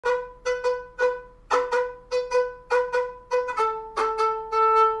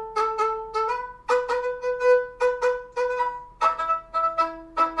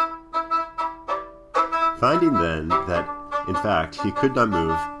Finding then that, in fact, he could not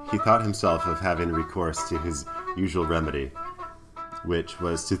move, he thought himself of having recourse to his usual remedy, which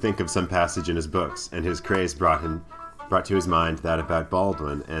was to think of some passage in his books, and his craze brought to his mind that about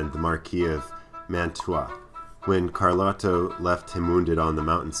Baldwin and the Marquis of Mantua, when Carlotto left him wounded on the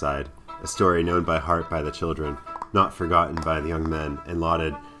mountainside, a story known by heart by the children, not forgotten by the young men, and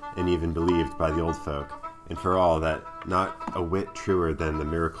lauded and even believed by the old folk, and for all that not a whit truer than the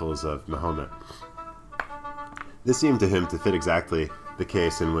miracles of Mahomet. This seemed to him to fit exactly the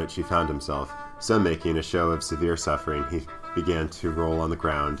case in which he found himself, so making a show of severe suffering, he began to roll on the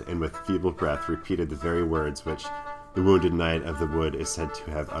ground, and with feeble breath repeated the very words which the wounded knight of the wood is said to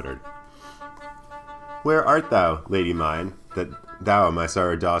have uttered. Where art thou, lady mine, that thou my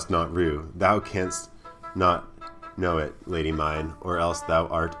sorrow dost not rue? Thou canst not know it, lady mine, or else thou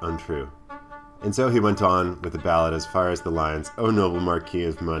art untrue. And so he went on with the ballad as far as the lines, O noble Marquis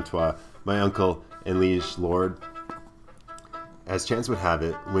of Mantua, my uncle and liege lord. As chance would have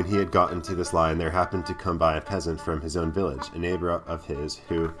it, when he had gotten to this line, there happened to come by a peasant from his own village, a neighbor of his,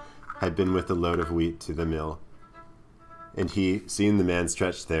 who had been with a load of wheat to the mill. And he, seeing the man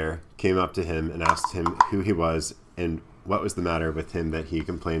stretched there, came up to him and asked him who he was and what was the matter with him that he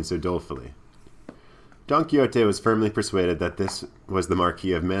complained so dolefully. Don Quixote was firmly persuaded that this was the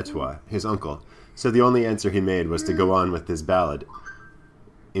Marquis of Mantua, his uncle, so the only answer he made was to go on with his ballad,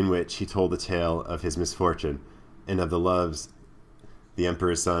 in which he told the tale of his misfortune, and of the loves the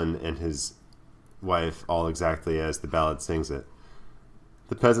emperor's son and his wife, all exactly as the ballad sings it.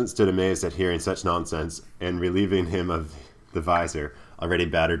 The peasant stood amazed at hearing such nonsense, and relieving him of the visor, already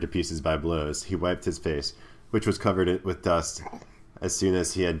battered to pieces by blows, he wiped his face, which was covered with dust. As soon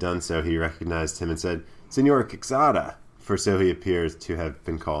as he had done so, he recognized him and said, Señor Quixote, for so he appears to have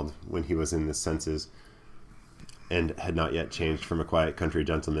been called when he was in his senses, and had not yet changed from a quiet country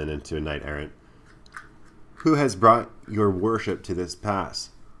gentleman into a knight-errant. Who has brought your worship to this pass?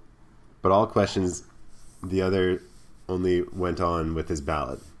 But all questions, the other only went on with his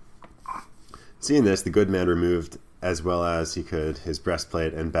ballad. Seeing this, the good man removed, as well as he could, his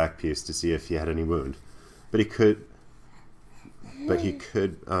breastplate and backpiece to see if he had any wound. But he could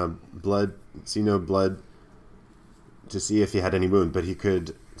see no blood to see if he had any wound, but he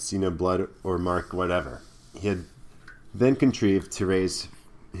could see no blood or mark whatever. He had then contrived to raise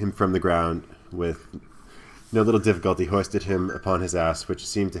him from the ground with no little difficulty, hoisted him upon his ass, which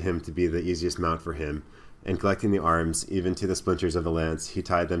seemed to him to be the easiest mount for him, and collecting the arms, even to the splinters of a lance, he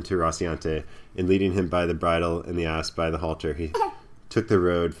tied them to Rocinante, and leading him by the bridle and the ass by the halter, he took the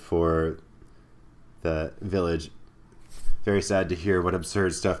road for the village, very sad to hear what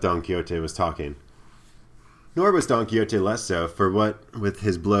absurd stuff Don Quixote was talking. Nor was Don Quixote less so, for what with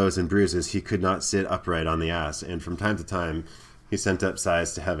his blows and bruises he could not sit upright on the ass, and from time to time he sent up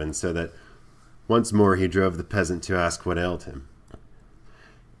sighs to heaven, so that once more he drove the peasant to ask what ailed him.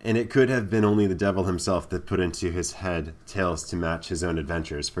 And it could have been only the devil himself that put into his head tales to match his own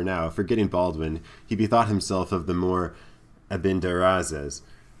adventures, for now, forgetting Baldwin, he bethought himself of the more Abindarazes,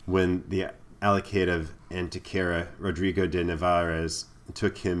 when the alcalde of Antequera, Rodrigo de Narvaez,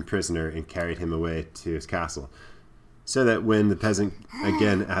 took him prisoner and carried him away to his castle, so that when the peasant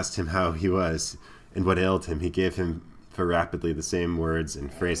again asked him how he was and what ailed him, he gave him for rapidly the same words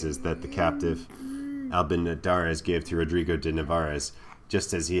and phrases that the captive Albindarez gave to Rodrigo de Narvaez,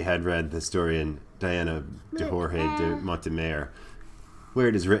 just as he had read the story in Diana de Jorge de Montemayor, where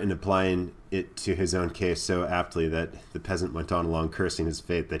it is written applying it to his own case so aptly that the peasant went on along cursing his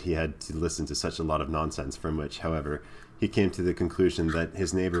fate that he had to listen to such a lot of nonsense, from which, however, he came to the conclusion that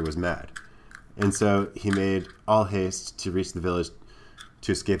his neighbor was mad. And so he made all haste to reach the village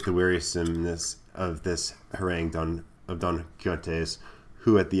to escape the wearisomeness of this harangue of Don Quixote's,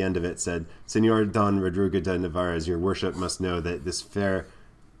 who at the end of it said, Señor Don Rodrigo de Narvaez, your worship must know that this fair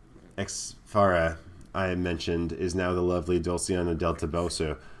exfara I mentioned is now the lovely Dulciana del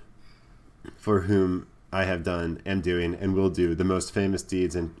Toboso, for whom I have done, am doing, and will do the most famous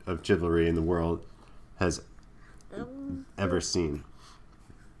deeds of chivalry in the world has ever seen,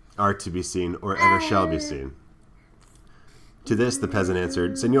 are to be seen, or ever shall be seen. To this the peasant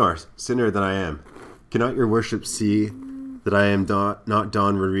answered, Señor, sinner that I am, cannot your worship see that I am not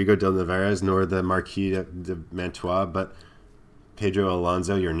Don Rodrigo de Narvaez, nor the Marquis de Mantua, but Pedro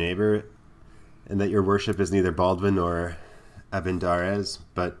Alonso, your neighbor, and that your worship is neither Baldwin nor Abindarez,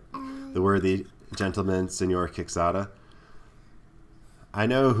 but the worthy gentleman, Señor Quixote? I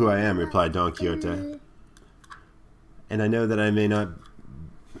know who I am, replied Don Quixote, and I know that I may not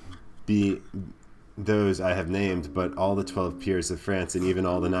be those I have named, but all the 12 peers of France, and even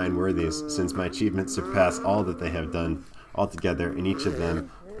all the 9 worthies, since my achievements surpass all that they have done altogether, and each of them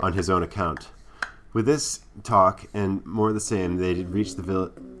on his own account. With this talk and more of the same, they reached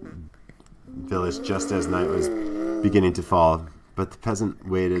the village just as night was beginning to fall, but the peasant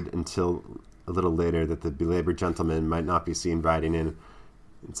waited until a little later that the belabored gentleman might not be seen riding in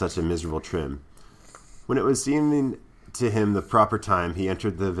such a miserable trim. When it was seeming to him the proper time, he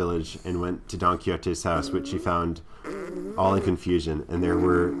entered the village and went to Don Quixote's house, which he found all in confusion, and there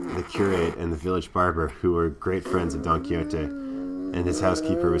were the curate and the village barber, who were great friends of Don Quixote, and his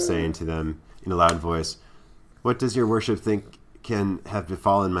housekeeper was saying to them in a loud voice, "What does your worship think can have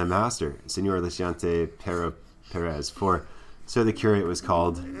befallen my master, Senor Liciente Perez, for so the curate was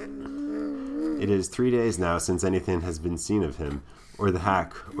called? It is 3 days now since anything has been seen of him, or the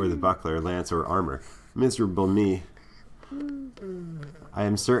hack, or the buckler, lance, or armor. Miserable me! I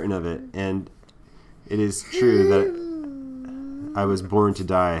am certain of it, and it is true that I was born to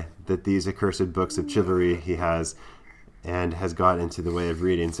die, that these accursed books of chivalry he has, and has got into the way of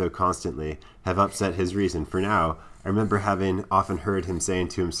reading so constantly, have upset his reason. For now, I remember having often heard him saying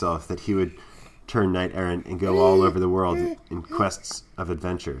to himself that he would turn knight-errant and go all over the world in quests of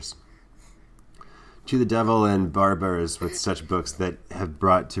adventures. To the devil and barbers with such books that have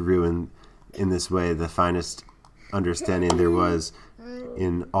brought to ruin in this way the finest understanding there was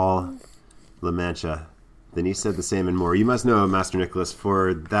in all La Mancha." Then he said the same and more. "You must know, Master Nicholas,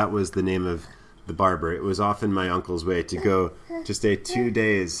 for that was the name of the barber. It was often my uncle's way to go to stay 2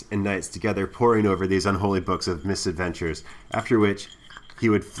 days and nights together poring over these unholy books of misadventures, after which he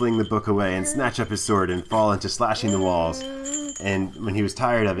would fling the book away and snatch up his sword and fall into slashing the walls. And when he was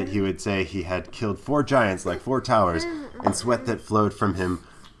tired of it, he would say he had killed 4 giants like 4 towers, and sweat that flowed from him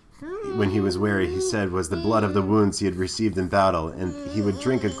when he was weary, he said, was the blood of the wounds he had received in battle, and he would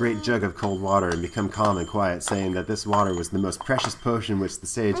drink a great jug of cold water and become calm and quiet, saying that this water was the most precious potion which the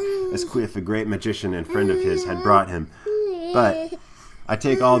sage Esquif, a great magician and friend of his, had brought him. But I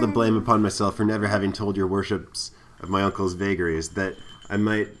take all the blame upon myself for never having told your worships of my uncle's vagaries, that I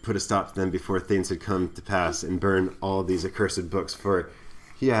might put a stop to them before things had come to pass, and burn all these accursed books, for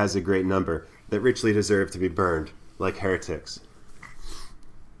he has a great number, that richly deserve to be burned, like heretics."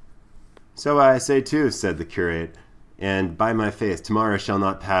 "So I say too," said the curate, "and by my faith, tomorrow shall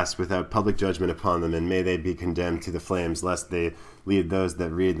not pass without public judgment upon them, and may they be condemned to the flames, lest they lead those that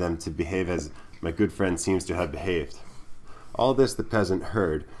read them to behave as my good friend seems to have behaved." All this the peasant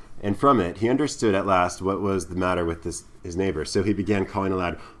heard, and from it he understood at last what was the matter with his neighbor. So he began calling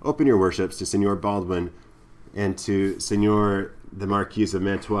aloud, "Open your worships to Senor Baldwin and to Senor the Marquis of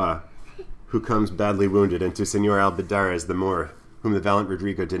Mantua, who comes badly wounded, and to Senor Albidarez the Moor, whom the valiant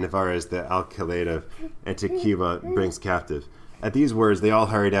Rodrigo de Navarez, the alcalde of Antequera, brings captive." At these words they all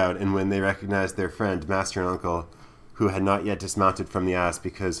hurried out, and when they recognized their friend, master and uncle, who had not yet dismounted from the ass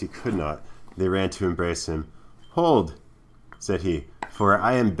because he could not, they ran to embrace him. "Hold," said he, "for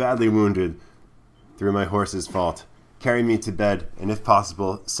I am badly wounded through my horse's fault. Carry me to bed, and if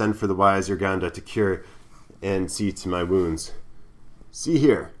possible, send for the wise Urganda to cure and see to my wounds." "See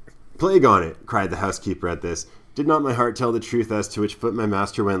here, plague on it," cried the housekeeper at this. "Did not my heart tell the truth as to which foot my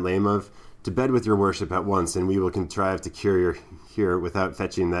master went lame of? To bed with your worship at once, and we will contrive to cure you here without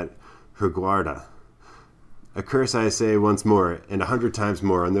fetching that Herguarda. A curse, I say once more, and 100 times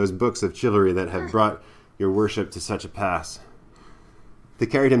more, on those books of chivalry that have brought your worship to such a pass." They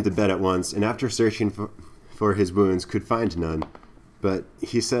carried him to bed at once, and after searching for his wounds, could find none. But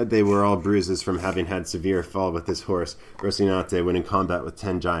he said they were all bruises from having had severe fall with his horse, Rocinante, when in combat with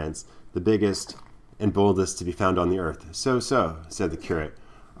 10 giants, the biggest and boldest to be found on the earth. So, said the curate.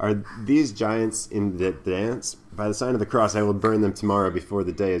 "Are these giants in the dance? By the sign of the cross, I will burn them tomorrow before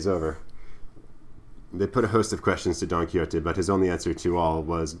the day is over." They put a host of questions to Don Quixote, but his only answer to all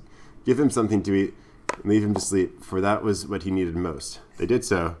was, "Give him something to eat, and leave him to sleep, for that was what he needed most." They did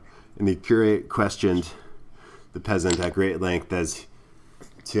so, and the curate questioned the peasant at great length as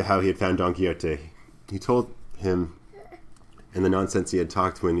to how he had found Don Quixote. He told him and the nonsense he had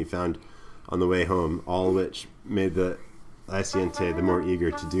talked when he found on the way home, all which made the Liciente the more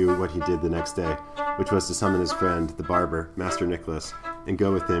eager to do what he did the next day, which was to summon his friend, the barber, Master Nicholas, and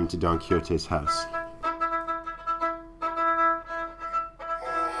go with him to Don Quixote's house.